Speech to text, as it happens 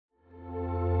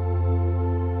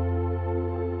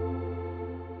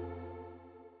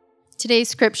Today's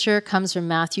scripture comes from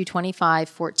Matthew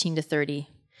 25:14-30.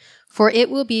 For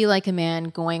it will be like a man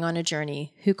going on a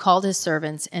journey who called his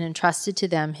servants and entrusted to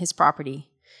them his property.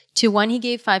 To one he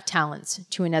gave 5 talents,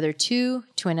 to another 2,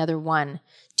 to another 1,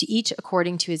 to each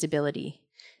according to his ability.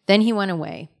 Then he went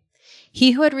away.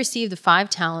 He who had received the 5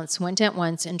 talents went at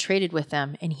once and traded with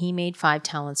them, and he made 5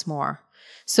 talents more.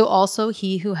 So also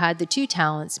he who had the 2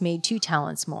 talents made 2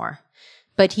 talents more.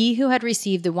 But he who had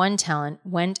received the 1 talent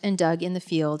went and dug in the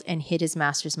field and hid his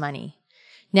master's money.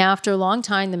 Now after a long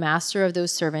time the master of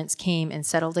those servants came and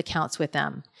settled accounts with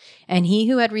them. And he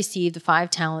who had received the 5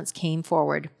 talents came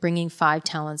forward, bringing 5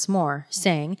 talents more,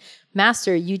 saying,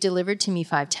 Master, you delivered to me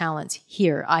 5 talents.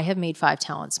 Here, I have made 5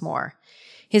 talents more.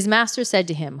 His master said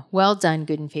to him, Well done,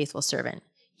 good and faithful servant.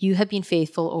 You have been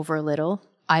faithful over a little.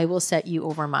 I will set you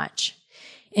over much.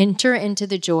 Enter into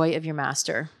the joy of your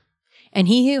master. And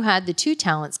he who had the 2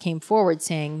 talents came forward,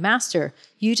 saying, Master,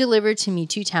 you delivered to me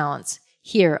 2 talents.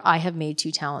 Here, I have made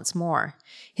 2 talents more.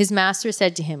 His master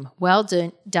said to him, Well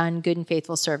done, good and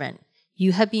faithful servant.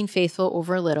 You have been faithful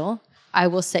over a little. I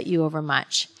will set you over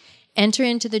much. Enter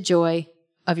into the joy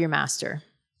of your master.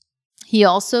 He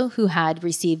also, who had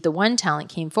received the 1 talent,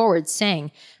 came forward,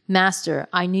 saying, Master,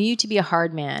 I knew you to be a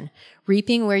hard man,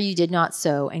 reaping where you did not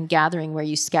sow, and gathering where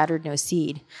you scattered no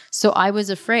seed. So I was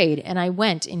afraid, and I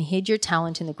went and hid your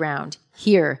talent in the ground.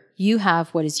 Here, you have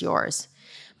what is yours.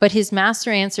 But his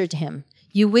master answered him,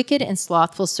 You wicked and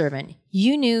slothful servant,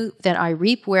 you knew that I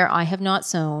reap where I have not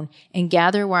sown, and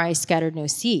gather where I scattered no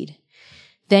seed.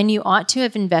 Then you ought to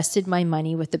have invested my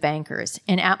money with the bankers,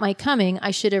 and at my coming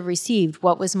I should have received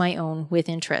what was my own with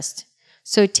interest.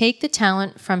 So take the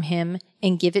talent from him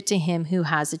and give it to him who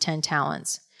has the 10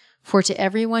 talents. For to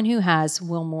everyone who has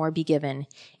will more be given,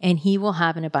 and he will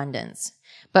have an abundance.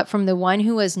 But from the one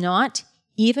who has not,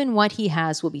 even what he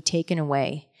has will be taken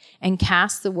away, and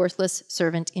cast the worthless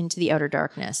servant into the outer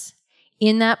darkness.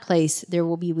 In that place there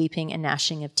will be weeping and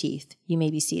gnashing of teeth. You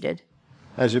may be seated.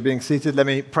 As you're being seated, let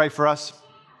me pray for us.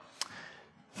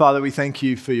 Father, we thank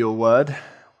you for your word.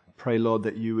 Pray, Lord,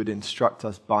 that you would instruct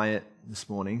us by it this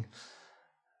morning,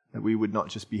 that we would not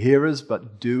just be hearers,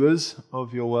 but doers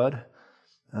of your word,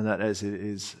 and that as it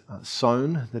is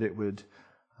sown, that it would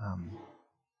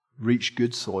reach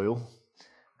good soil,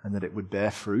 and that it would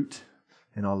bear fruit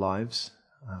in our lives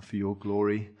for your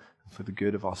glory and for the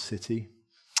good of our city.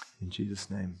 In Jesus'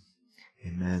 name,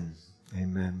 amen.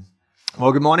 Amen.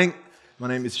 Well, good morning. My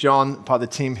name is John, part of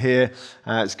the team here.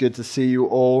 It's good to see you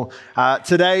all.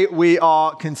 Today we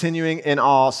are continuing in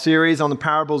our series on the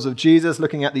parables of Jesus,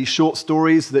 looking at these short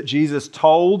stories that Jesus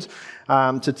told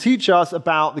to teach us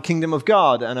about the kingdom of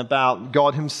God and about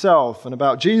God himself and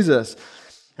about Jesus.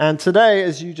 And today,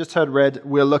 as you just heard read,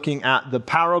 we're looking at the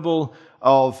parable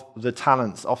of the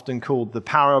talents, often called the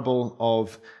parable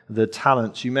of the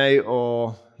talents. You may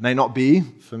or may not be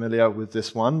familiar with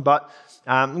this one, but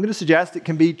I'm going to suggest it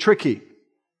can be tricky.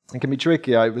 It can be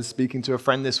tricky. I was speaking to a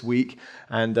friend this week,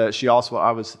 and she asked what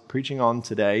I was preaching on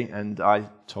today, and I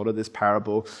told her this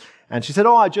parable. And she said,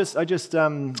 I just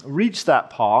reached that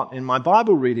part in my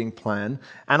Bible reading plan,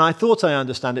 and I thought I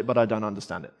understand it, but I don't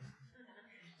understand it.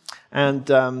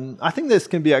 And I think this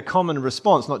can be a common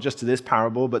response, not just to this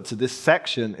parable, but to this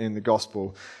section in the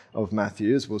Gospel of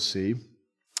Matthew, as we'll see.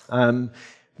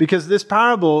 Because this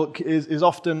parable is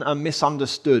often a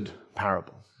misunderstood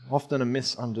parable. Often a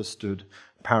misunderstood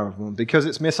parable. Because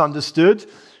it's misunderstood,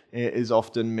 it is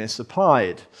often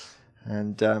misapplied.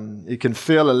 And it can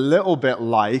feel a little bit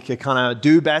like a kind of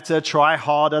do better, try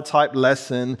harder type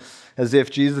lesson, as if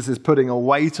Jesus is putting a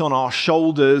weight on our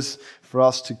shoulders for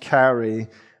us to carry,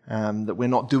 that we're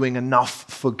not doing enough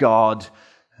for God.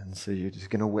 And so you're just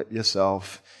going to whip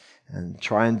yourself and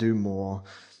try and do more.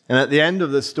 And at the end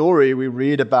of the story, we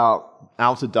read about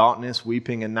outer darkness,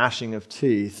 weeping and gnashing of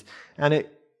teeth. And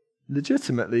it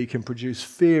legitimately can produce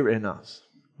fear in us,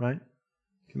 right?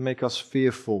 It can make us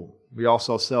fearful. We ask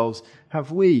ourselves,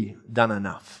 have we done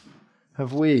enough?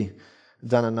 Have we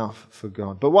done enough for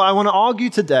God? But what I want to argue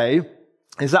today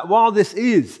is that while this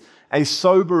is a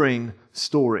sobering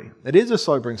story, it is a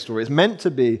sobering story. It's meant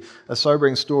to be a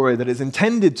sobering story that is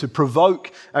intended to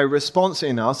provoke a response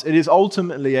in us. It is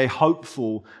ultimately a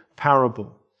hopeful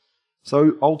parable.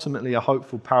 So ultimately a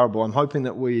hopeful parable. I'm hoping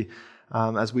that we,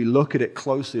 as we look at it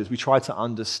closely, as we try to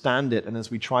understand it, and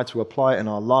as we try to apply it in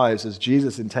our lives, as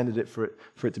Jesus intended it for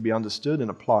it to be understood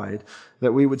and applied,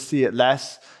 that we would see it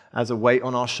less as a weight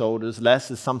on our shoulders,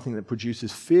 less as something that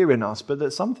produces fear in us, but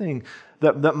that's something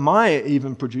that might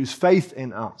even produce faith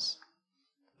in us,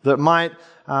 that might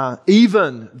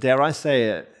even, dare I say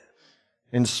it,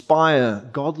 inspire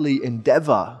godly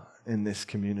endeavor in this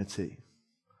community.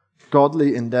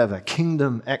 godly endeavor,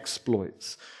 kingdom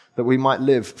exploits, that we might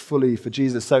live fully for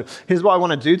Jesus. So here's what I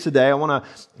want to do today. I want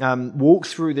to walk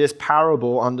through this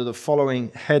parable under the following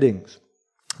headings.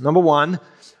 Number one,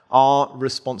 our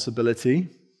responsibility.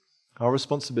 Our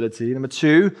responsibility. Number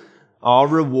two, our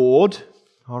reward.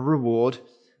 Our reward.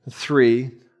 And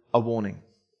three, a warning.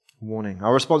 Warning.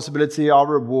 Our responsibility, our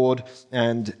reward,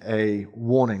 and a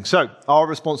warning. So, our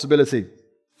responsibility.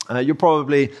 You're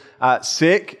probably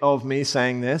sick of me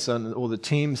saying this, or the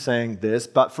team saying this,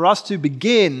 but for us to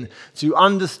begin to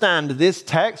understand this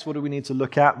text, what do we need to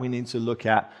look at? We need to look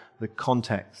at the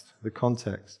context. The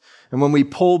context. And when we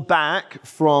pull back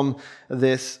from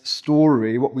this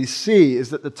story, what we see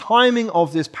is that the timing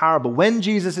of this parable, when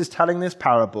Jesus is telling this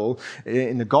parable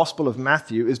in the Gospel of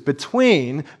Matthew, is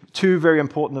between two very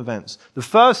important events. The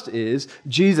first is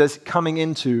Jesus coming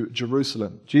into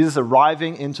Jerusalem, Jesus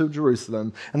arriving into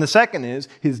Jerusalem. And the second is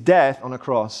his death on a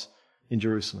cross in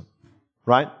Jerusalem.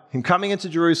 Right? Him coming into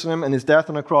Jerusalem and his death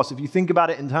on a cross. If you think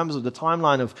about it in terms of the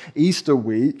timeline of Easter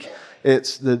week,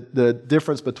 it's the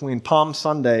difference between Palm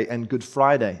Sunday and Good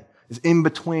Friday. It's in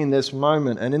between this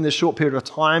moment. And in this short period of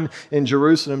time in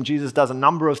Jerusalem, Jesus does a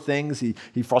number of things.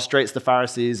 He frustrates the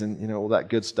Pharisees and all that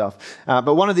good stuff.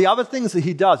 But one of the other things that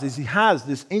he does is he has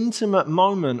this intimate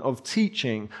moment of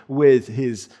teaching with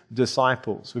his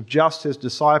disciples, with just his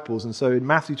disciples. And so in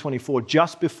Matthew 24,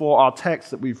 just before our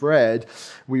text that we've read,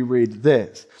 we read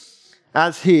this.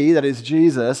 As he, that is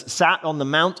Jesus, sat on the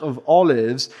Mount of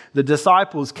Olives, the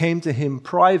disciples came to him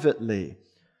privately,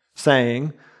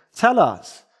 saying, "Tell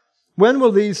us, when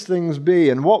will these things be,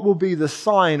 and what will be the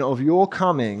sign of your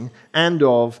coming and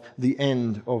of the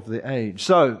end of the age?"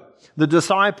 So, the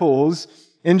disciples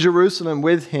in Jerusalem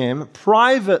with him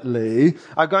privately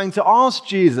are going to ask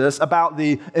Jesus about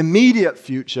the immediate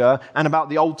future and about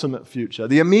the ultimate future.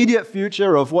 The immediate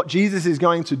future of what Jesus is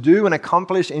going to do and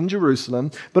accomplish in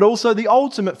Jerusalem, but also the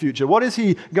ultimate future. What is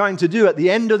he going to do at the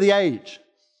end of the age?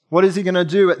 What is he going to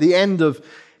do at the end of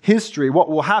history? What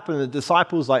will happen? The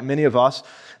disciples, like many of us,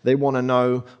 they want to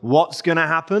know what's going to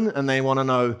happen and they want to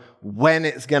know when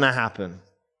it's going to happen.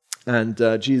 And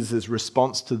Jesus'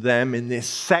 response to them in this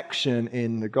section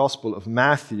in the Gospel of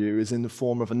Matthew is in the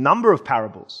form of a number of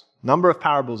parables, a number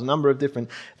of different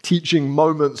teaching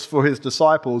moments for his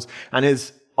disciples. And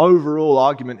his overall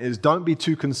argument is, don't be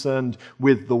too concerned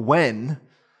with the when,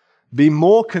 be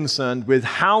more concerned with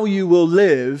how you will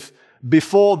live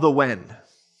before the when.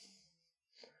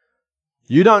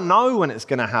 You don't know when it's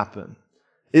going to happen.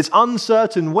 It's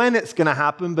uncertain when it's going to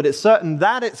happen, but it's certain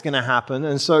that it's going to happen.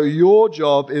 And so your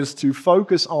job is to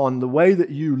focus on the way that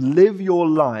you live your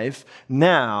life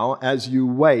now as you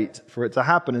wait for it to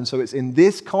happen. And so it's in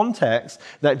this context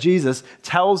that Jesus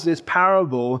tells this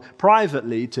parable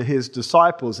privately to his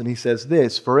disciples. And he says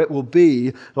this, "For it will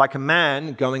be like a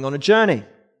man going on a journey,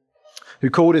 who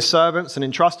called his servants and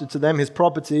entrusted to them his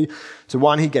property. To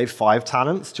one he gave 5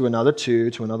 talents, to another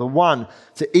 2, to another 1,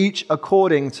 to each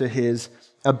according to his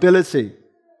ability.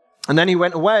 And then he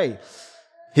went away.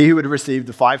 He who had received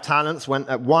the 5 talents went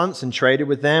at once and traded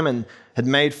with them and had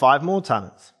made 5 more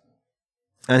talents.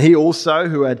 And he also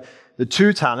who had the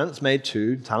 2 talents made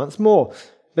 2 talents more.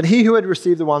 But he who had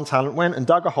received the 1 talent went and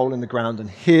dug a hole in the ground and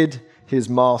hid his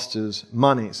master's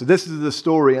money." So this is the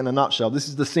story in a nutshell. This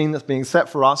is the scene that's being set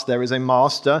for us. There is a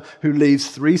master who leaves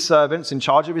 3 servants in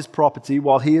charge of his property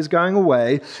while he is going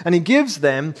away, and he gives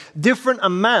them different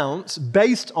amounts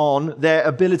based on their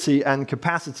ability and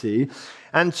capacity.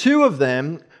 And 2 of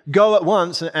them go at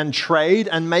once and trade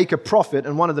and make a profit,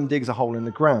 and one of them digs a hole in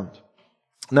the ground.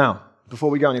 Now, before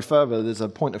we go any further, there's a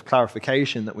point of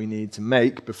clarification that we need to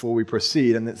make before we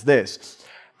proceed, and it's this.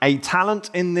 A talent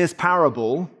in this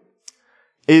parable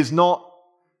is not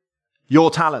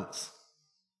your talents.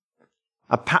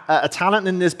 A talent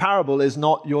in this parable is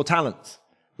not your talents,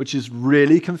 which is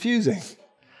really confusing.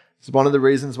 It's one of the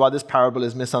reasons why this parable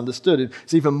is misunderstood.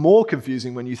 It's even more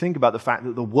confusing when you think about the fact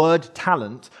that the word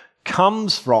talent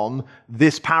comes from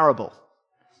this parable.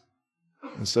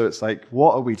 And so it's like,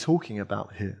 what are we talking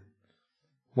about here?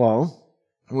 Well,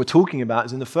 what we're talking about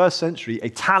is in the first century, a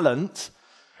talent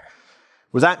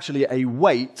was actually a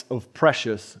weight of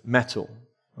precious metal.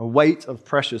 A weight of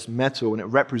precious metal, and it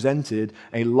represented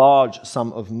a large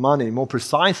sum of money. More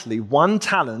precisely, 1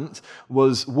 talent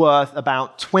was worth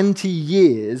about 20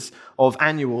 years of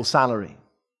annual salary.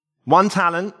 1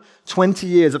 talent, 20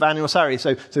 years of annual salary.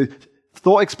 So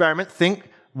thought experiment, think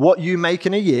what you make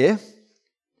in a year,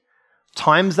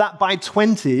 times that by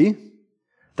 20,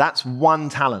 that's 1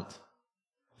 talent.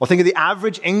 Or think of the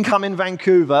average income in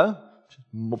Vancouver,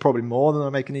 probably more than I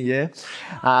make in a year.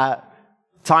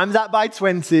 Times that by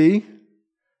 20,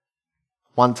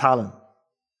 1 talent.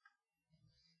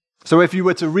 So if you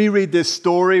were to reread this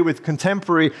story with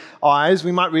contemporary eyes,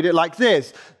 we might read it like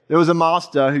this. There was a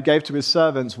master who gave to his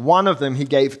servants. One of them he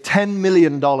gave $10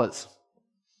 million.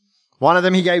 One of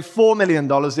them he gave $4 million.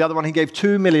 The other one he gave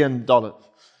 $2 million. In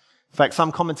fact,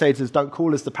 some commentators don't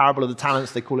call this the parable of the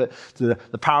talents. They call it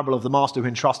the parable of the master who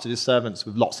entrusted his servants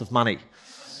with lots of money.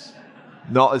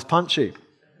 Not as punchy.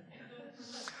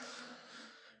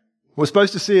 What we're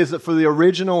supposed to see is that for the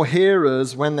original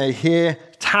hearers, when they hear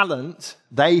talent,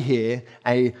 they hear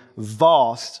a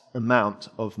vast amount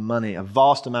of money, a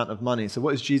vast amount of money. So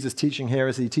what is Jesus teaching here?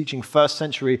 Is he teaching first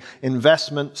century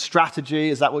investment strategy?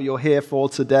 Is that what you're here for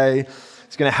today?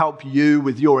 It's going to help you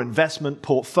with your investment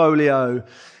portfolio.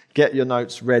 Get your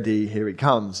notes ready. Here it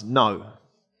comes. No.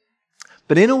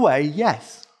 But in a way,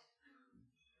 yes.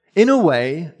 In a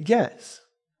way, yes.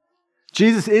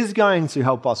 Jesus is going to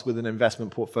help us with an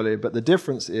investment portfolio, but the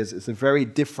difference is it's a very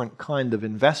different kind of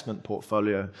investment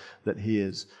portfolio that he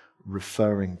is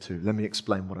referring to. Let me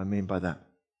explain what I mean by that.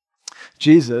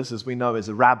 Jesus, as we know, is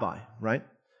a rabbi, right?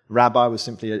 Rabbi was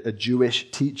simply a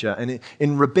Jewish teacher. And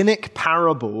in rabbinic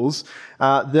parables,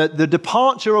 the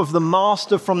departure of the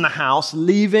master from the house,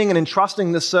 leaving and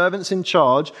entrusting the servants in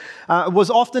charge, was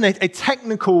often a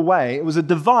technical way. It was a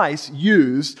device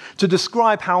used to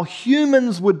describe how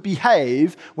humans would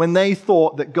behave when they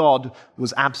thought that God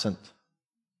was absent.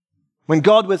 When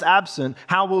God was absent,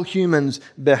 how will humans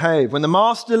behave? When the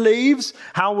master leaves,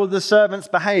 how will the servants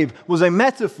behave? Was a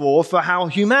metaphor for how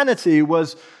humanity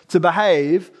was to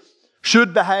behave,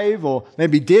 should behave, or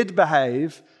maybe did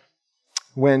behave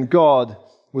when God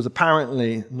was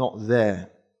apparently not there.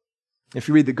 If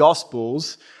you read the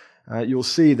Gospels, you'll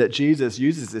see that Jesus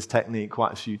uses this technique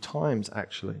quite a few times,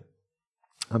 actually.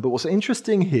 But what's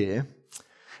interesting here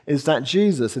is that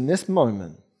Jesus, in this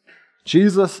moment,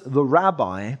 Jesus the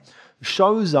rabbi,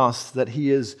 shows us that he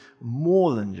is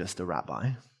more than just a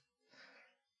rabbi.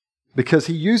 Because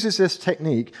he uses this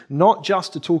technique not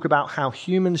just to talk about how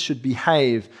humans should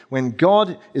behave when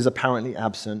God is apparently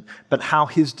absent, but how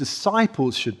his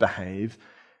disciples should behave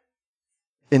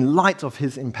in light of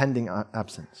his impending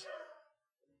absence.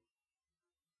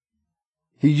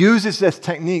 He uses this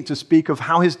technique to speak of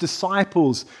how his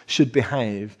disciples should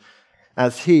behave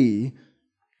as he,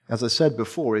 as I said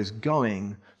before, is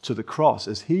going to the cross,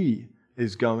 as he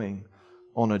is going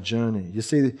on a journey. You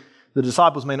see, the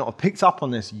disciples may not have picked up on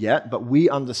this yet, but we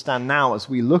understand now as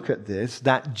we look at this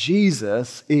that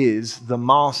Jesus is the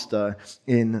master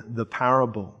in the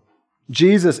parable.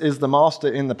 Jesus is the master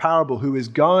in the parable who is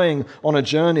going on a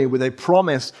journey with a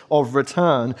promise of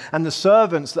return, and the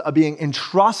servants that are being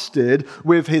entrusted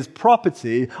with his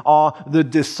property are the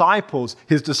disciples,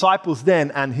 his disciples then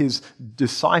and his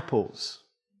disciples.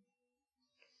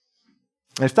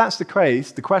 If that's the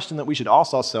case, the question that we should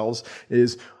ask ourselves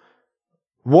is,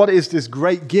 what is this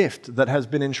great gift that has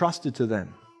been entrusted to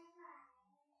them?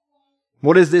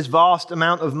 What is this vast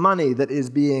amount of money that is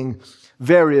being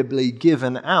variably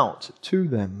given out to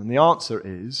them? And the answer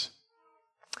is,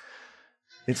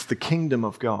 it's the kingdom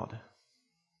of God.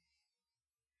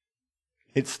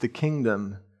 It's the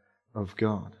kingdom of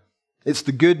God. It's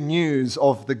the good news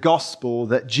of the gospel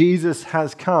that Jesus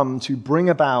has come to bring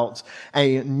about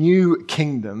a new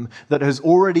kingdom that has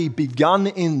already begun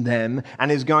in them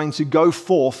and is going to go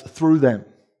forth through them.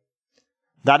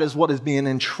 That is what is being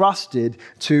entrusted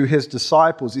to his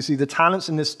disciples. You see, the talents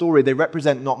in this story, they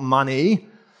represent not money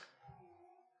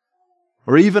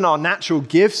or even our natural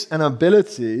gifts and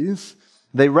abilities.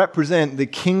 They represent the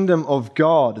kingdom of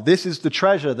God. This is the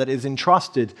treasure that is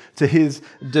entrusted to his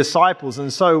disciples.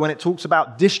 And so when it talks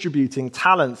about distributing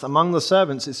talents among the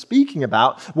servants, it's speaking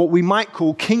about what we might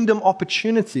call kingdom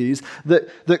opportunities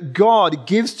that God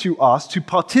gives to us to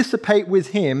participate with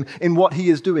him in what he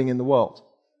is doing in the world.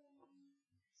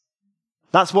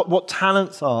 That's what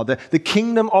talents are, the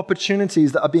kingdom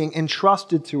opportunities that are being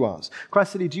entrusted to us.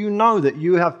 Christ City, do you know that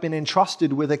you have been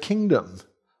entrusted with a kingdom?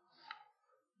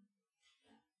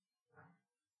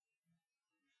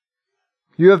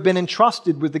 You have been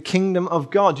entrusted with the kingdom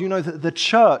of God. You know that the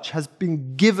church has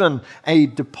been given a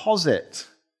deposit.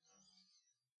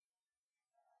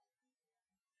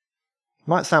 It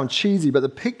might sound cheesy, but the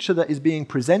picture that is being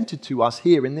presented to us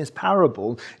here in this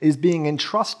parable is being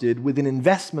entrusted with an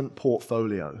investment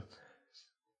portfolio.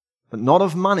 But not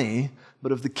of money,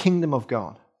 but of the kingdom of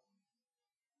God.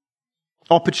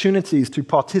 Opportunities to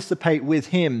participate with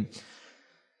him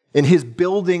in his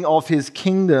building of his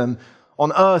kingdom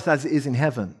on earth as it is in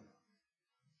heaven.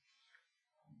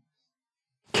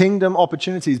 Kingdom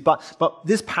opportunities. But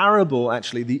this parable,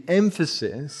 actually, the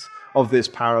emphasis of this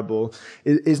parable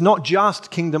is not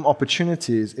just kingdom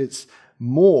opportunities, it's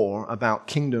more about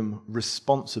kingdom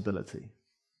responsibility.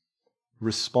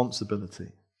 responsibility.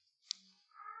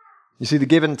 You see, the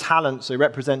given talents, they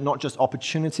represent not just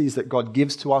opportunities that God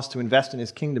gives to us to invest in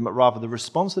his kingdom, but rather the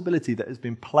responsibility that has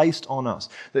been placed on us,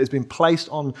 that has been placed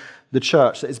on the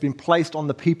church, that has been placed on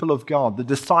the people of God, the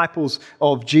disciples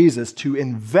of Jesus, to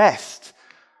invest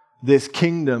this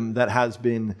kingdom that has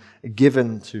been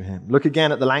given to him. Look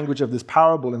again at the language of this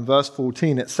parable in verse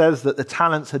 14. It says that the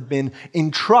talents had been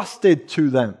entrusted to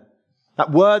them.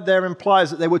 That word there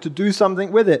implies that they were to do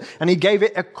something with it, and he gave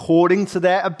it according to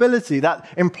their ability. That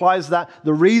implies that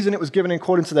the reason it was given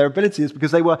according to their ability is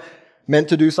because they were meant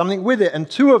to do something with it. And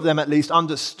two of them at least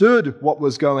understood what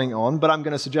was going on, but I'm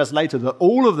going to suggest later that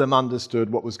all of them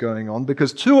understood what was going on,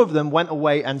 because two of them went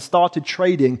away and started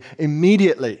trading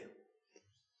immediately.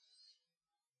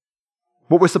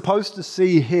 What we're supposed to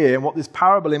see here, and what this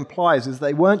parable implies, is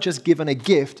they weren't just given a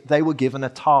gift, they were given a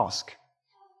task.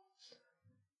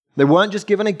 They weren't just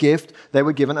given a gift, they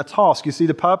were given a task. You see,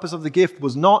 the purpose of the gift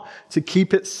was not to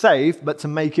keep it safe, but to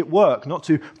make it work. Not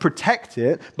to protect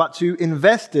it, but to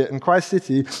invest it in Christ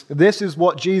City. This is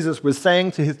what Jesus was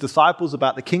saying to his disciples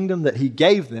about the kingdom that he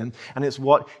gave them, and it's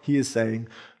what he is saying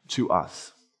to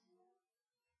us.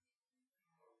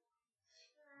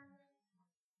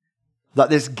 That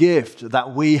this gift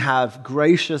that we have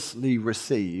graciously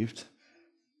received,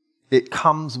 it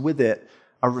comes with it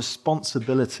a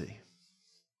responsibility.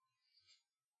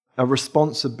 A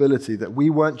responsibility that we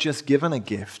weren't just given a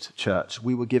gift, church,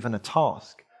 we were given a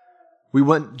task. We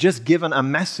weren't just given a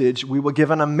message, we were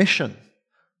given a mission,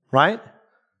 right?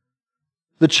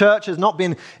 The church has not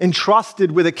been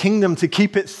entrusted with a kingdom to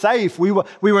keep it safe. We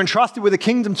were entrusted with a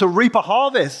kingdom to reap a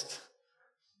harvest.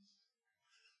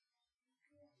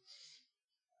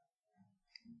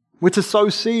 We're to sow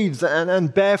seeds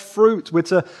and bear fruit. We're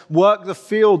to work the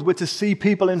field. We're to see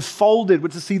people enfolded. We're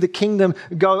to see the kingdom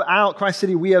go out. Christ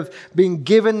City, we have been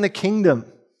given the kingdom.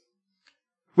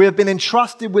 We have been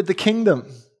entrusted with the kingdom.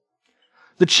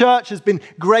 The church has been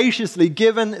graciously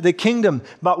given the kingdom,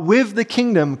 but with the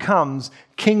kingdom comes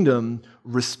kingdom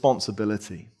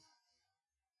responsibility.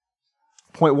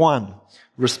 Point 1,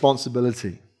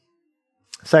 responsibility.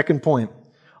 Second point,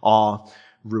 our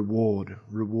reward.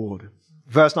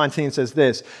 Verse 19 says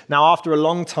this, "Now after a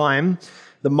long time,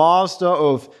 the master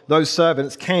of those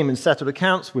servants came and settled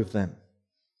accounts with them.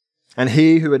 And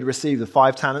he who had received the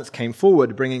 5 talents came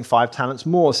forward, bringing 5 talents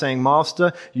more, saying,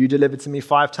 'Master, you delivered to me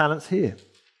 5 talents here.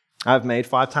 I have made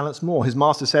 5 talents more.' His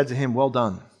master said to him, 'Well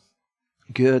done,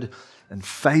 good and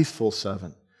faithful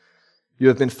servant. You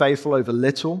have been faithful over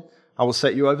little. I will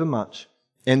set you over much.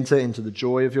 Enter into the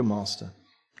joy of your master.'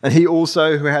 And he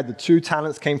also, who had the 2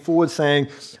 talents, came forward, saying,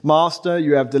 'Master,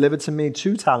 you have delivered to me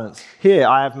 2 talents. Here,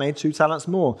 I have made 2 talents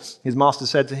more.' His master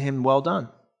said to him, 'Well done,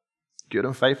 good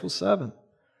and faithful servant.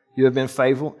 You have been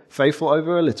faithful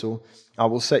over a little. I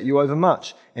will set you over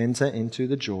much. Enter into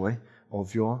the joy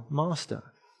of your master.'"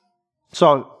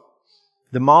 So,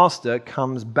 the master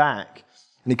comes back,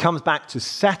 and he comes back to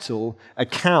settle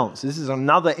accounts. This is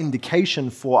another indication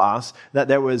for us that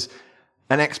there was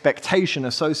an expectation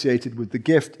associated with the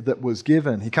gift that was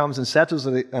given. He comes and settles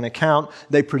an account.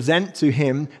 They present to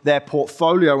him their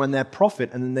portfolio and their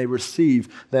profit, and then they receive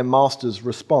their master's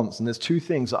response. And there's 2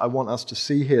 things that I want us to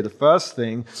see here. The first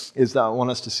thing is that I want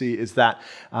us to see is that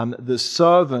the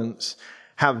servants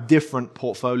have different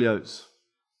portfolios.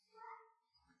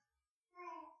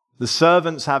 The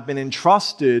servants have been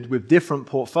entrusted with different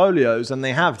portfolios, and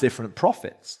they have different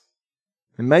profits.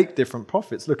 They make different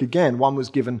profits. Look again, one was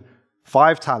given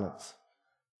 5 talents,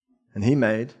 and he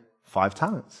made 5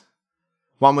 talents.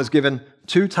 One was given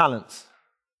 2 talents,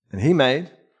 and he made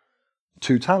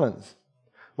 2 talents.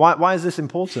 Why is this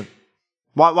important?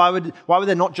 Why would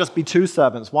there not just be 2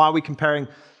 servants? Why are we comparing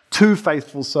 2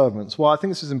 faithful servants? Well, I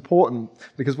think this is important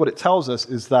because what it tells us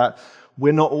is that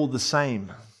we're not all the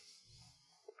same.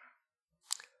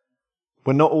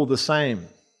 We're not all the same,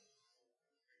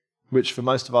 which for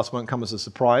most of us won't come as a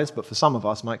surprise, but for some of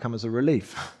us might come as a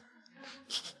relief.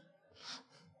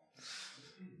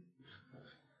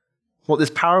 What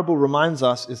this parable reminds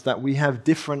us is that we have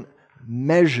different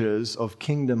measures of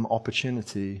kingdom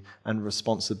opportunity and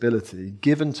responsibility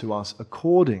given to us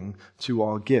according to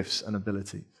our gifts and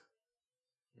abilities.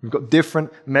 We've got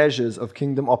different measures of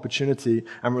kingdom opportunity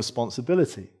and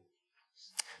responsibility.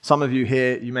 Some of you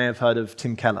here, you may have heard of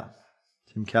Tim Keller.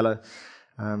 Tim Keller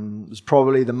was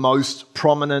probably the most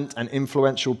prominent and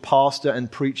influential pastor and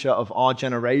preacher of our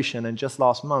generation, and just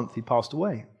last month he passed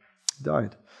away. He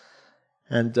died.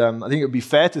 And I think it would be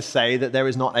fair to say that there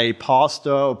is not a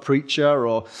pastor or preacher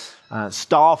or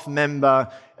staff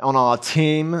member on our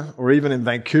team, or even in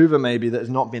Vancouver maybe, that has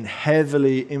not been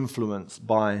heavily influenced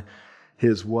by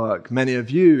his work. Many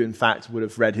of you, in fact, would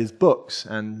have read his books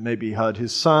and maybe heard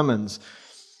his sermons.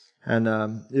 And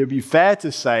it would be fair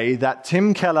to say that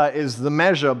Tim Keller is the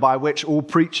measure by which all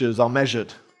preachers are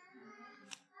measured.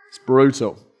 It's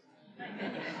brutal.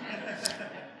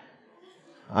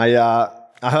 I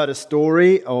heard a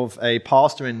story of a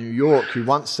pastor in New York who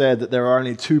once said that there are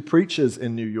only two preachers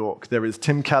in New York. There is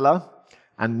Tim Keller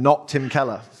and not Tim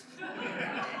Keller.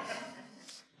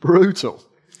 Brutal.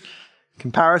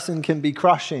 Comparison can be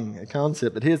crushing, can't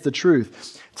it? But here's the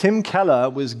truth. Tim Keller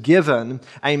was given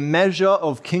a measure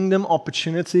of kingdom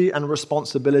opportunity and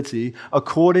responsibility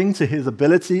according to his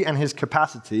ability and his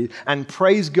capacity, and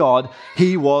praise God,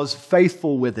 he was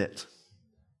faithful with it.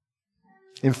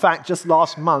 In fact, just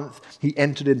last month, he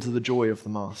entered into the joy of the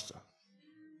Master.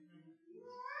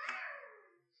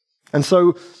 And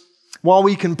so, while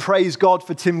we can praise God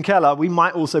for Tim Keller, we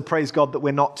might also praise God that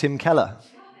we're not Tim Keller.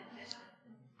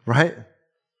 Right?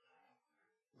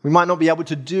 We might not be able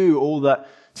to do all that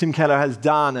Tim Keller has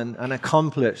done and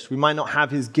accomplished. We might not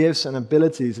have his gifts and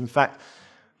abilities. In fact,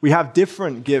 we have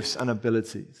different gifts and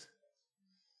abilities.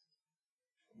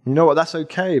 You know what? That's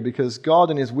okay, because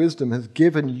God in his wisdom has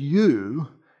given you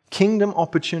kingdom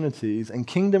opportunities and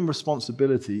kingdom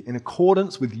responsibility in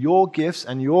accordance with your gifts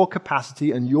and your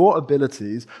capacity and your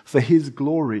abilities for his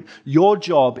glory. Your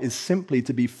job is simply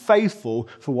to be faithful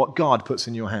for what God puts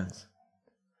in your hands,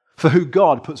 for who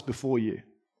God puts before you.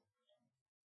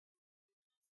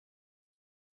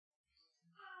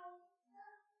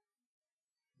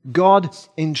 God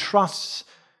entrusts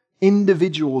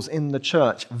individuals in the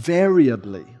church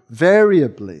variably,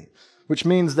 which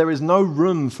means there is no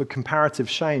room for comparative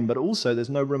shame, but also there's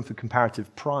no room for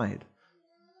comparative pride.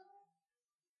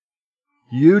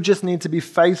 You just need to be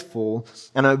faithful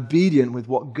and obedient with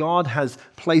what God has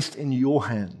placed in your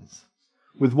hands,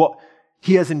 with what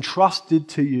he has entrusted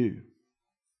to you.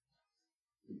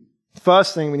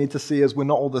 First thing we need to see is we're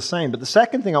not all the same. But the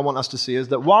second thing I want us to see is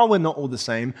that while we're not all the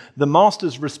same, the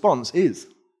master's response is.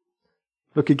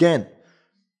 Look again.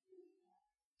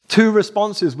 Two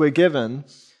responses were given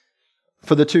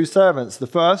for the two servants. The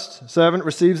first servant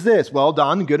receives this: well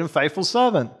done, good and faithful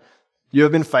servant. You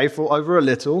have been faithful over a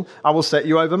little, I will set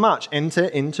you over much. Enter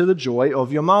into the joy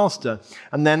of your master.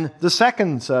 And then the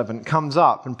second servant comes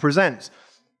up and presents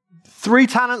 3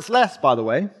 talents less, by the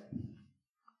way.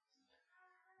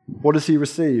 What does he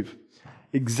receive?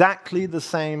 Exactly the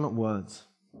same words.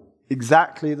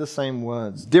 Exactly the same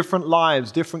words. Different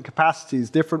lives, different capacities,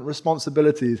 different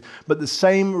responsibilities, but the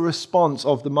same response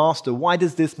of the master. Why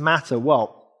does this matter?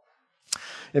 Well,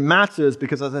 it matters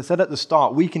because, as I said at the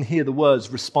start, we can hear the words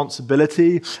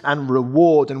responsibility and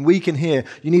reward, and we can hear,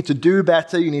 you need to do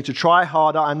better, you need to try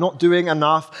harder, I'm not doing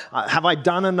enough, have I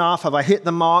done enough, have I hit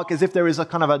the mark, as if there is a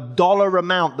kind of a dollar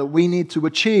amount that we need to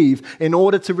achieve in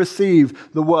order to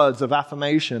receive the words of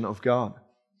affirmation of God.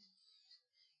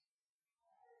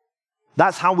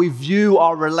 That's how we view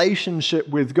our relationship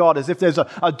with God, as if there's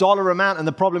a dollar amount, and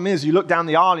the problem is you look down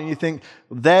the aisle and you think,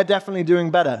 they're definitely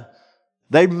doing better.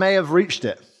 They may have reached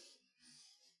it.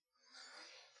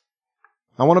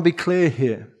 I want to be clear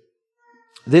here.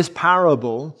 This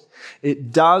parable,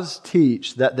 it does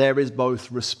teach that there is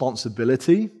both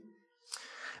responsibility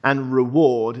and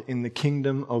reward in the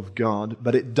kingdom of God,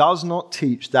 but it does not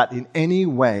teach that in any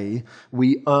way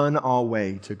we earn our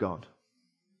way to God.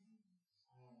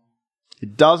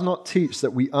 It does not teach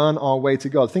that we earn our way to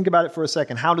God. Think about it for a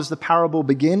second. How does the parable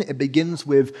begin? It begins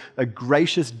with a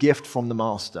gracious gift from the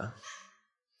master.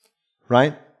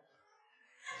 Right?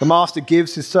 The master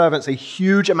gives his servants a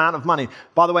huge amount of money.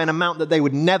 By the way, an amount that they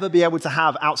would never be able to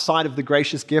have outside of the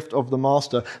gracious gift of the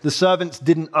master. The servants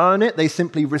didn't earn it. They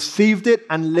simply received it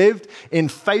and lived in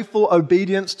faithful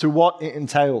obedience to what it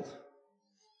entailed.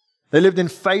 They lived in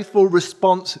faithful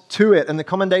response to it. And the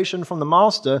commendation from the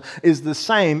master is the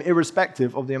same,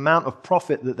 irrespective of the amount of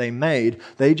profit that they made.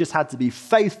 They just had to be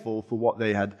faithful for what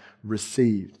they had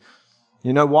received.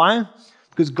 You know why?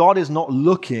 Because God is not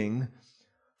looking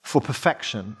for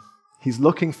perfection. He's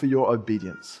looking for your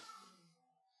obedience.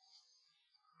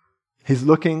 He's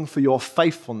looking for your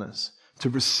faithfulness to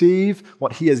receive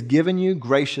what he has given you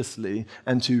graciously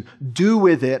and to do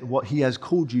with it what he has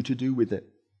called you to do with it.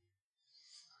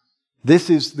 This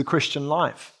is the Christian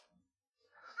life.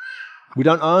 We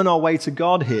don't earn our way to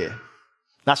God here.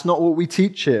 That's not what we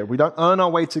teach here. We don't earn our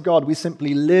way to God. We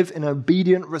simply live in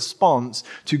obedient response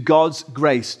to God's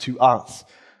grace to us.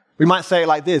 We might say it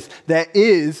like this: there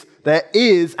is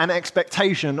an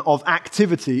expectation of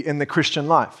activity in the Christian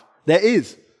life.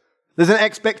 There's an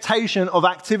expectation of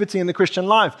activity in the Christian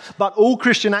life. But all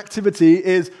Christian activity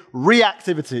is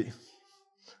reactivity.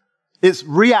 It's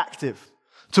reactive.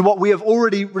 to what we have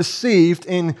already received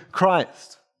in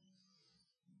Christ.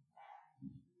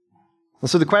 And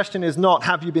so the question is not,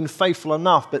 have you been faithful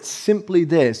enough, but simply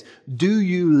this: do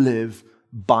you live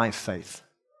by faith?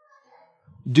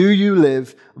 Do you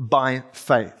live by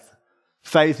faith?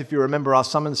 Faith, if you remember our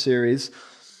Summon series,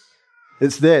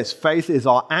 it's this: faith is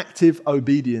our active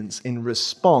obedience in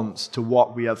response to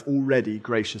what we have already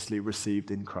graciously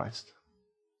received in Christ.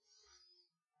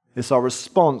 It's our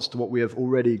response to what we have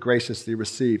already graciously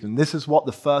received. And this is what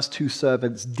the first two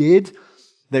servants did.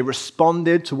 They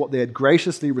responded to what they had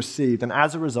graciously received, and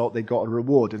as a result, they got a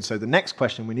reward. And so the next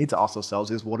question we need to ask ourselves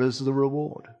is, what is the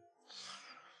reward?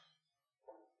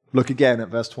 Look again at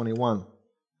verse 21.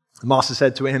 The master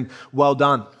said to him, "Well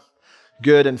done,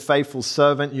 good and faithful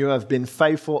servant. You have been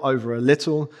faithful over a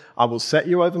little. I will set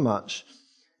you over much.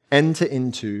 Enter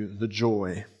into the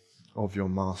joy of your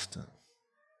master."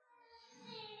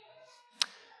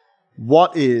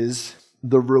 What is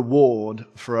the reward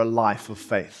for a life of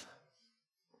faith?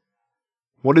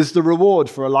 What is the reward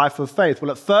for a life of faith?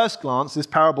 Well, at first glance, this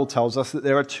parable tells us that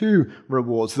there are two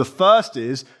rewards. The first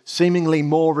is seemingly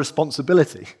more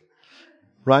responsibility,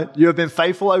 right? You have been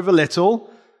faithful over little.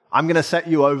 I'm going to set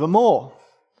you over more.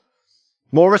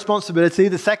 More responsibility.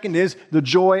 The second is the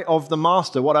joy of the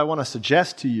master. What I want to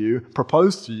suggest to you,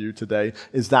 propose to you today,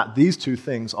 is that these two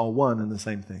things are one and the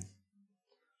same thing.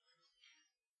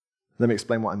 Let me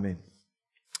explain what I mean.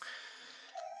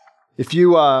 If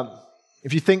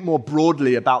you think more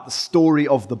broadly about the story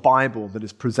of the Bible that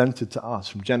is presented to us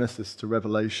from Genesis to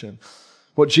Revelation,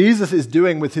 what Jesus is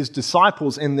doing with his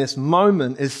disciples in this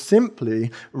moment is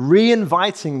simply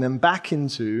re-inviting them back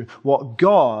into what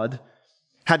God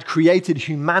had created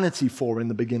humanity for in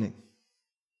the beginning.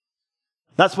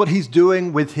 That's what he's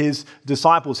doing with his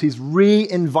disciples. He's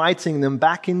re-inviting them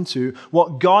back into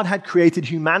what God had created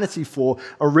humanity for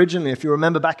originally. If you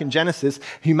remember back in Genesis,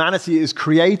 humanity is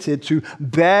created to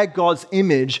bear God's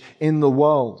image in the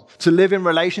world, to live in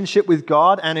relationship with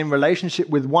God and in relationship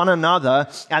with one another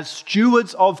as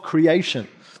stewards of creation.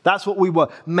 That's what we were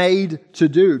made to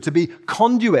do, to be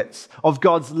conduits of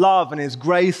God's love and his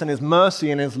grace and his mercy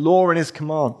and his law and his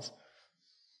commands.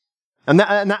 And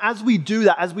as we do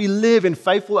that, as we live in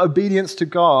faithful obedience to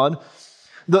God,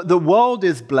 the world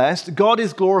is blessed, God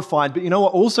is glorified, but you know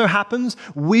what also happens?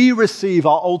 We receive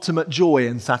our ultimate joy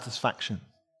and satisfaction.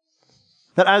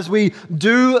 That as we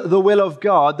do the will of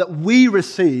God, that we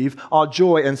receive our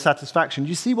joy and satisfaction. Do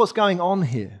you see what's going on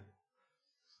here?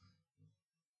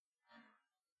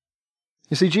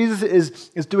 You see, Jesus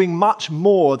is doing much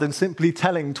more than simply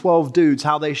telling 12 dudes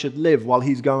how they should live while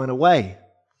he's going away.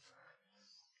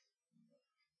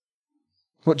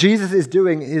 What Jesus is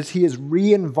doing is he is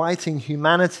re-inviting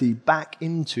humanity back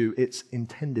into its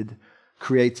intended,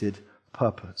 created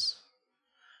purpose.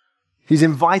 He's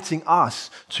inviting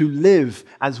us to live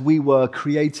as we were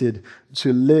created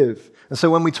to live. And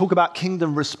so when we talk about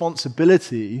kingdom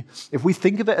responsibility, if we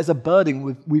think of it as a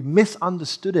burden, we've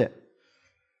misunderstood it.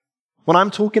 When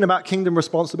I'm talking about kingdom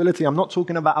responsibility, I'm not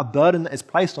talking about a burden that is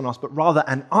placed on us, but rather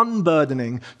an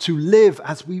unburdening to live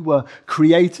as we were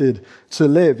created to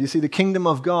live. You see, the kingdom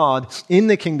of God, in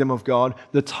the kingdom of God,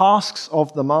 the tasks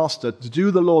of the master to do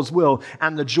the Lord's will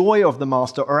and the joy of the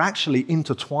master are actually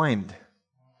intertwined.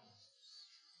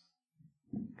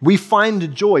 We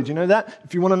find joy. Do you know that?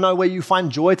 If you want to know where you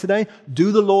find joy today,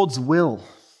 do the Lord's will.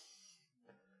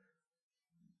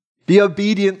 Be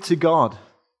obedient to God.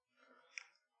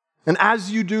 And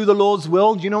as you do the Lord's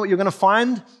will, do you know what you're going to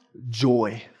find?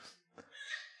 Joy.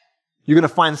 You're going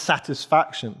to find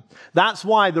satisfaction. That's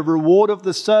why the reward of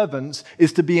the servants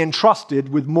is to be entrusted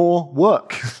with more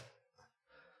work.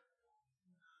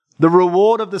 The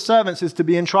reward of the servants is to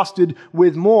be entrusted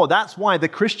with more. That's why the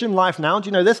Christian life now, do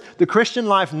you know this? The Christian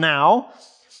life now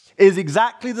is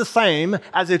exactly the same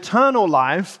as eternal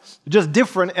life, just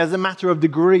different as a matter of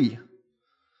degree.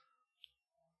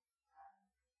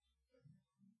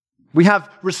 We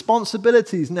have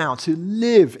responsibilities now to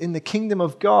live in the kingdom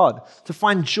of God, to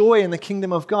find joy in the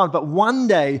kingdom of God. But one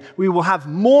day we will have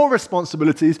more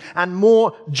responsibilities and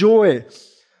more joy.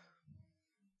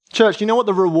 Church, do you know what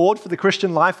the reward for the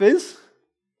Christian life is?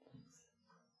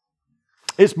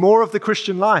 It's more of the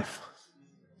Christian life.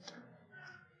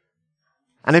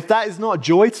 And if that is not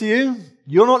joy to you,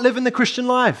 you're not living the Christian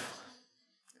life.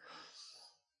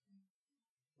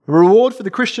 The reward for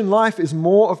the Christian life is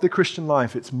more of the Christian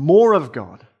life. It's more of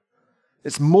God.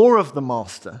 It's more of the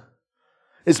master.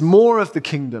 It's more of the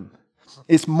kingdom.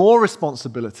 It's more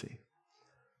responsibility.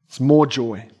 It's more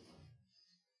joy.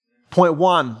 Point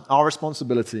 1, our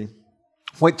responsibility.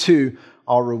 Point 2,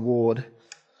 our reward.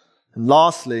 And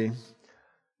lastly,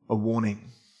 a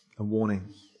warning. A warning.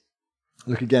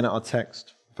 Look again at our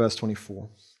text, verse 24.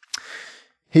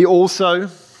 He also,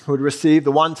 who had received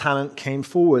the 1 talent, came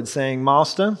forward, saying,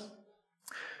 Master,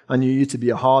 I knew you to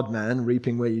be a hard man,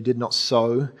 reaping where you did not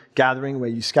sow, gathering where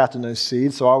you scattered no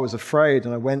seed. So I was afraid,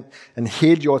 and I went and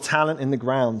hid your talent in the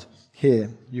ground.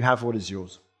 Here, you have what is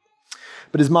yours.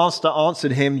 But his master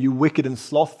answered him, You wicked and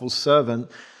slothful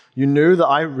servant, you knew that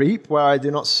I reap where I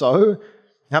do not sow,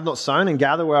 have not sown, and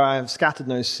gather where I have scattered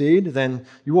no seed. Then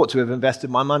you ought to have invested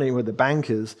my money with the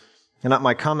bankers, and at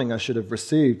my coming I should have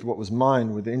received what was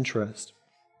mine with interest.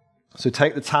 So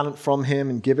take the talent from him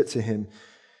and give it to him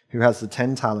who has the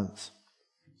 10 talents.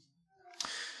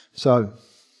 So,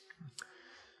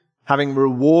 having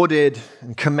rewarded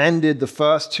and commended the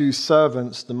first 2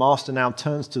 servants, the master now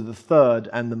turns to the third,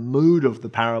 and the mood of the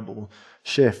parable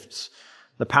shifts.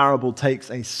 The parable takes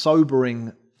a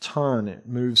sobering turn. It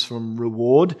moves from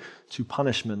reward to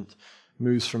punishment,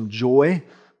 moves from joy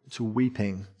to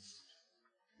weeping.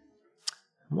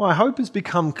 What I hope has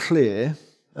become clear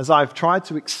as I've tried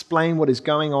to explain what is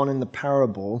going on in the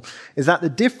parable is that the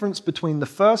difference between the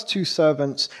first 2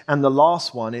 servants and the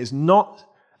last one is not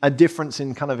a difference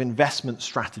in kind of investment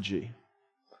strategy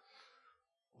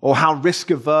or how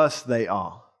risk-averse they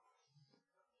are.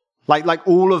 Like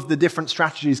all of the different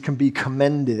strategies can be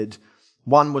commended.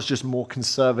 One was just more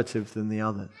conservative than the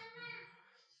other.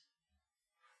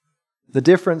 The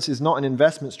difference is not an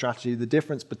investment strategy. The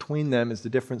difference between them is the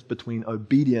difference between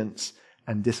obedience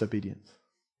and disobedience.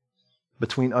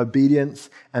 Between obedience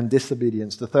and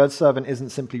disobedience. The third servant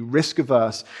isn't simply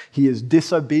risk-averse. He is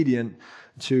disobedient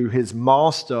to his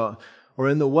master, or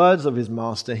in the words of his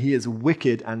master, he is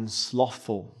wicked and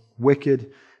slothful.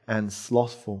 Wicked and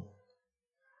slothful.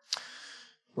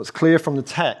 What's clear from the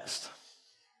text,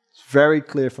 it's very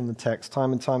clear from the text,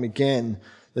 time and time again,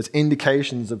 there's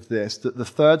indications of this, that the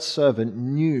third servant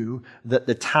knew that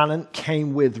the talent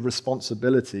came with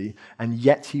responsibility, and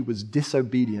yet he was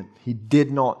disobedient. He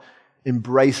did not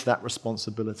embrace that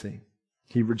responsibility.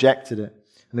 He rejected it.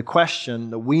 And the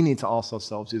question that we need to ask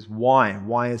ourselves is why?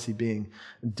 Why is he being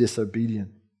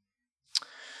disobedient?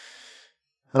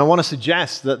 And I want to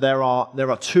suggest that there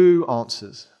are 2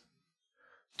 answers.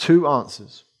 2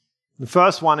 answers. The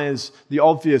first one is the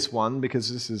obvious one,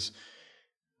 because this is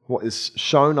what is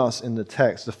shown us in the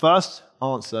text. The first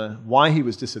answer, why he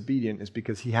was disobedient, is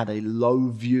because he had a low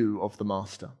view of the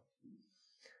master.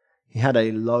 He had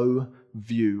a low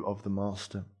view of the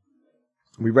master.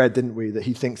 We read, didn't we, that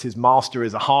he thinks his master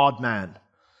is a hard man.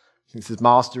 He thinks his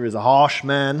master is a harsh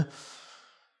man.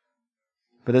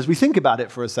 But as we think about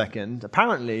it for a second,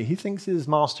 apparently he thinks his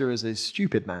master is a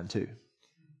stupid man too.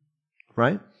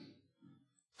 Right?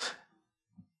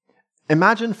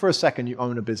 Imagine for a second you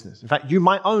own a business. In fact, you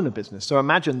might own a business. So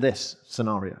imagine this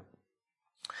scenario.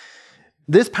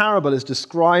 This parable is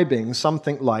describing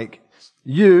something like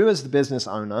you, as the business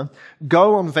owner,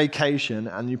 go on vacation,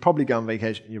 and you probably go on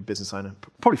vacation, you're a business owner,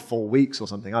 probably 4 weeks or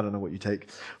something, I don't know what you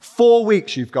take. 4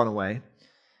 weeks you've gone away,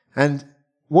 and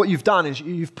what you've done is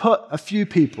you've put a few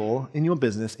people in your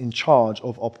business in charge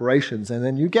of operations, and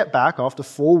then you get back after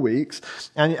 4 weeks,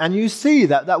 and you see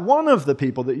that one of the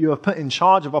people that you have put in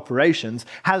charge of operations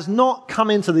has not come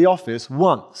into the office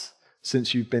once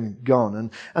since you've been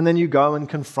gone, and then you go and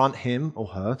confront him or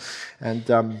her,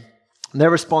 and their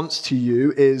response to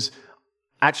you is,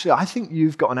 actually, I think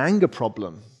you've got an anger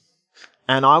problem.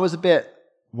 And I was a bit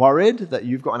worried that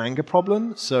you've got an anger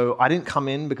problem, so I didn't come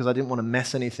in because I didn't want to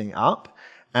mess anything up.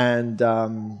 And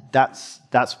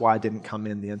that's why I didn't come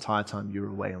in the entire time you were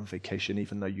away on vacation,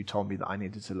 even though you told me that I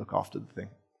needed to look after the thing.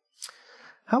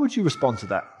 How would you respond to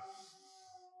that?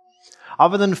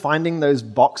 Other than finding those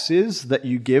boxes that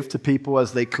you give to people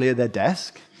as they clear their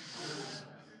desk,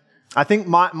 I think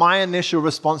my initial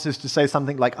response is to say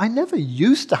something like, I never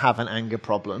used to have an anger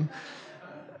problem.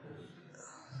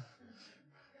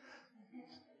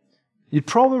 You'd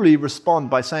probably respond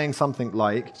by saying something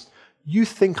like, you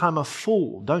think I'm a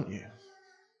fool, don't you?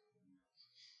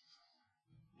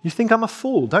 You think I'm a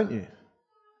fool, don't you?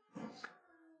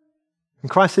 In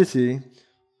Christ City,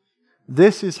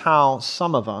 this is how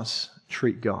some of us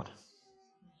treat God.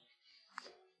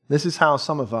 This is how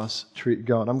some of us treat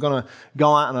God. I'm going to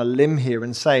go out on a limb here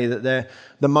and say that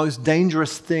the most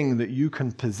dangerous thing that you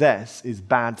can possess is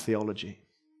bad theology.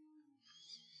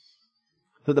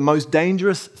 That the most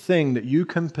dangerous thing that you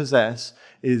can possess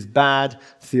is bad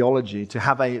theology, to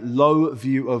have a low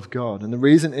view of God. And the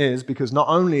reason is because not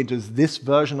only does this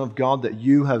version of God that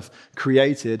you have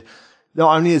created,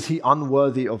 not only is he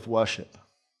unworthy of worship,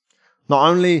 not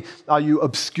only are you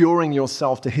obscuring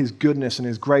yourself to his goodness and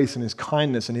his grace and his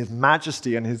kindness and his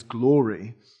majesty and his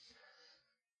glory,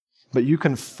 but you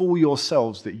can fool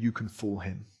yourselves that you can fool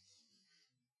him.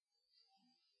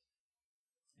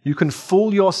 You can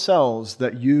fool yourselves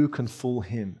that you can fool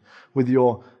him with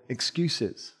your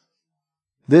excuses.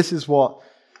 This is what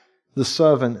the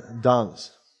servant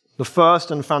does. The first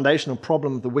and foundational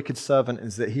problem of the wicked servant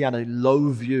is that he had a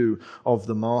low view of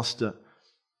the master.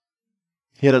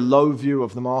 He had a low view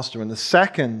of the master. And the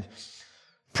second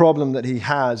problem that he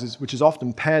has, which is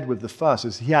often paired with the first,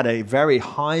 is he had a very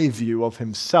high view of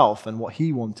himself and what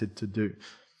he wanted to do.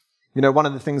 You know, one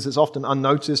of the things that's often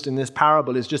unnoticed in this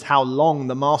parable is just how long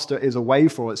the master is away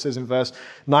for. It says in verse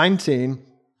 19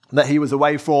 that he was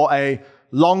away for a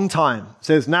long time. It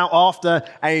says, now after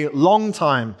a long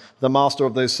time, the master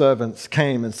of those servants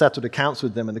came and settled accounts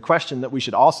with them. And the question that we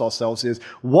should ask ourselves is,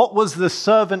 what was the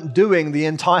servant doing the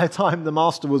entire time the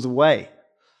master was away?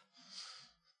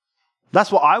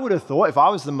 That's what I would have thought if I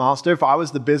was the master, if I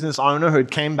was the business owner who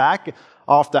had came back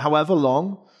after however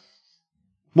long.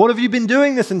 What have you been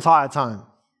doing this entire time?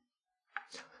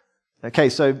 Okay,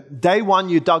 so day one,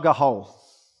 you dug a hole,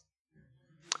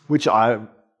 which I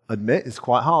admit is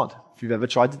quite hard. If you've ever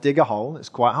tried to dig a hole, it's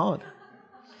quite hard.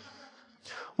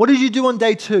 What did you do on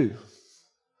day two?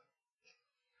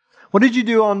 What did you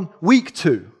do on week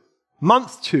 2,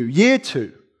 month 2, year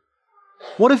 2?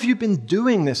 What have you been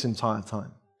doing this entire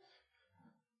time?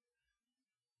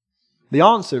 The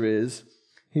answer is,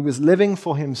 he was living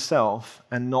for himself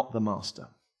and not the master.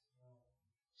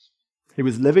 He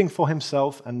was living for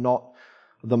himself and not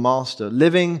the master,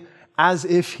 living as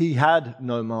if he had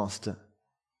no master.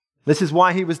 This is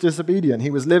why he was disobedient.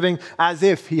 He was living as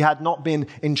if he had not been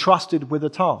entrusted with a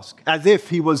task, as if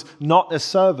he was not a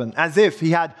servant, as if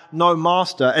he had no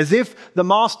master, as if the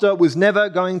master was never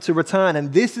going to return.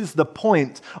 And this is the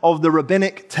point of the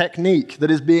rabbinic technique that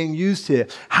is being used here.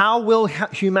 How will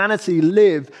humanity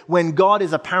live when God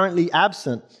is apparently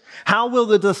absent? How will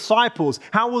the disciples,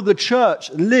 how will the church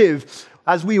live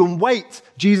as we await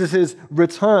Jesus'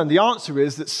 return? The answer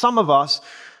is that some of us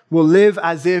will live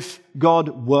as if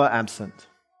God were absent.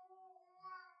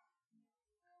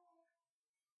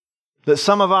 That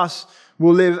some of us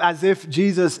will live as if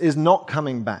Jesus is not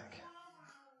coming back.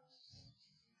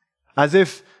 As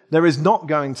if there is not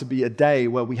going to be a day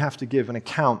where we have to give an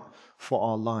account for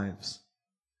our lives.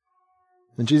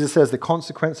 And Jesus says the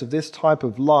consequence of this type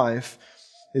of life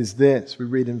is this. We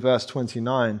read in verse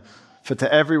 29, for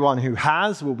to everyone who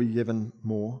has will be given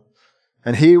more,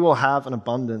 and he will have an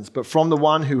abundance. But from the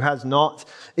one who has not,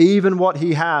 even what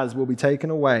he has will be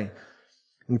taken away.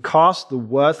 And cast the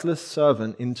worthless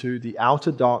servant into the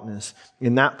outer darkness.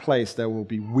 In that place there will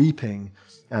be weeping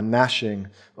and gnashing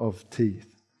of teeth.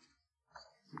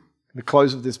 At the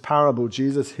close of this parable,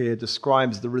 Jesus here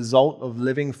describes the result of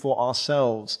living for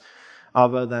ourselves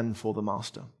other than for the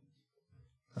master.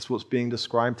 That's what's being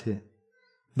described here.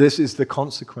 This is the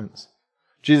consequence.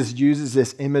 Jesus uses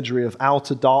this imagery of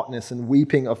outer darkness and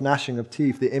weeping, of gnashing of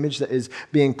teeth. The image that is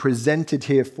being presented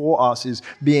here for us is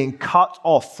being cut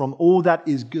off from all that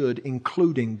is good,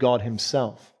 including God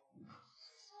himself.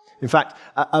 In fact,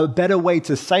 a better way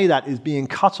to say that is being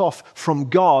cut off from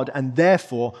God and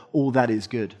therefore all that is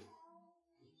good.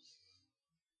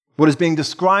 What is being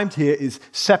described here is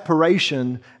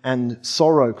separation and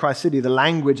sorrow. Christ City, the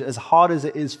language, as hard as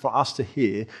it is for us to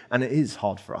hear, and it is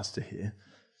hard for us to hear,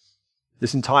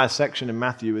 this entire section in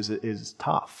Matthew is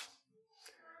tough.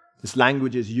 This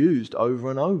language is used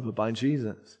over and over by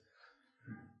Jesus.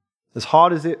 As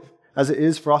hard as it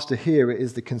is for us to hear, it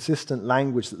is the consistent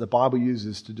language that the Bible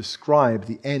uses to describe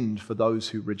the end for those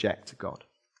who reject God.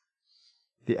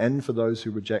 The end for those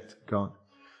who reject God.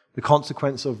 The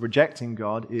consequence of rejecting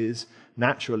God is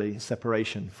naturally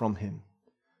separation from him.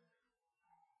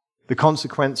 The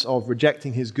consequence of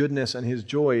rejecting his goodness and his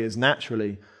joy is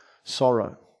naturally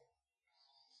sorrow.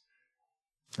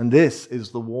 And this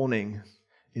is the warning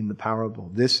in the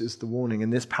parable. This is the warning.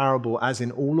 In this parable, as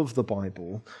in all of the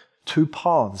Bible, 2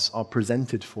 paths are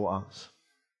presented for us.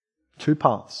 2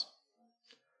 paths.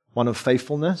 One of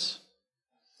faithfulness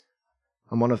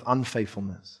and one of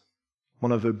unfaithfulness.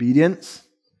 One of obedience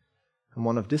and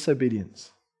one of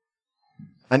disobedience.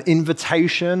 An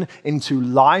invitation into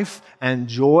life and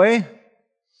joy,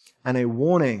 and a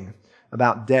warning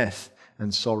about death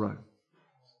and sorrow.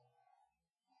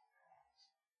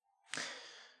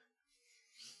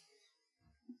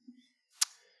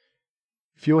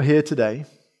 If you're here today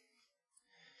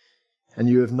and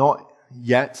you have not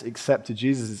yet accepted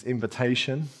Jesus'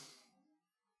 invitation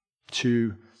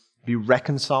to be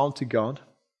reconciled to God,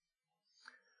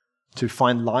 to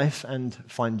find life and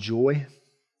find joy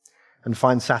and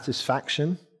find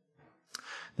satisfaction,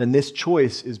 then this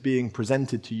choice is being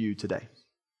presented to you today.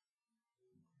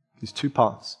 These 2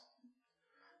 paths: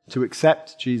 to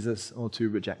accept Jesus or to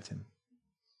reject him.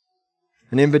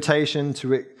 An invitation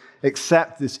to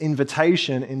accept this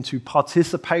invitation into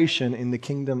participation in the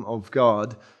kingdom of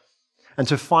God and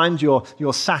to find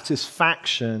your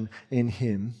satisfaction in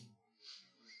Him,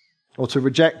 or to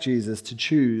reject Jesus, to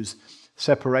choose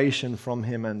separation from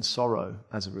Him and sorrow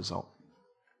as a result.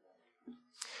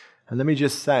 And let me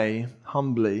just say,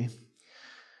 humbly,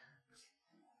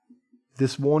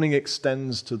 this warning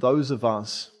extends to those of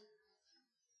us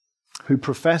who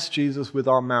profess Jesus with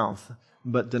our mouth,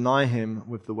 but deny Him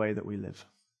with the way that we live.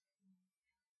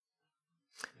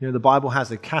 You know, the Bible has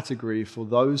a category for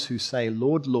those who say,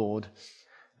 Lord, Lord,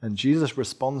 and Jesus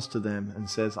responds to them and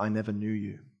says, I never knew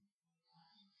you.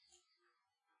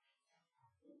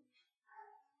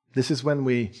 This is when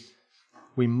we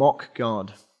mock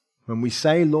God, when we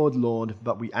say, Lord, Lord,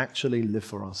 but we actually live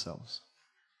for ourselves.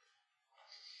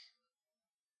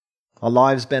 Our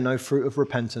lives bear no fruit of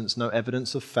repentance, no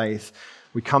evidence of faith.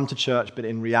 We come to church, but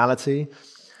in reality,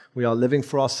 we are living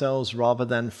for ourselves rather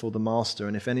than for the Master.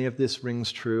 And if any of this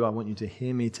rings true, I want you to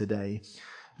hear me today.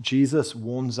 Jesus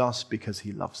warns us because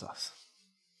He loves us.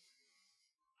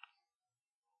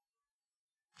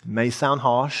 It may sound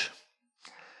harsh,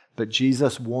 but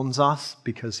Jesus warns us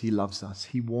because He loves us.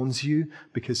 He warns you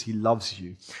because He loves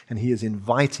you. And He is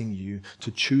inviting you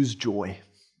to choose joy,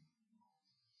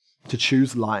 to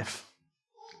choose life,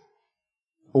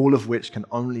 all of which can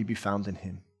only be found in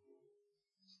Him.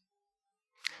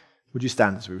 Would you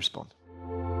stand as we respond?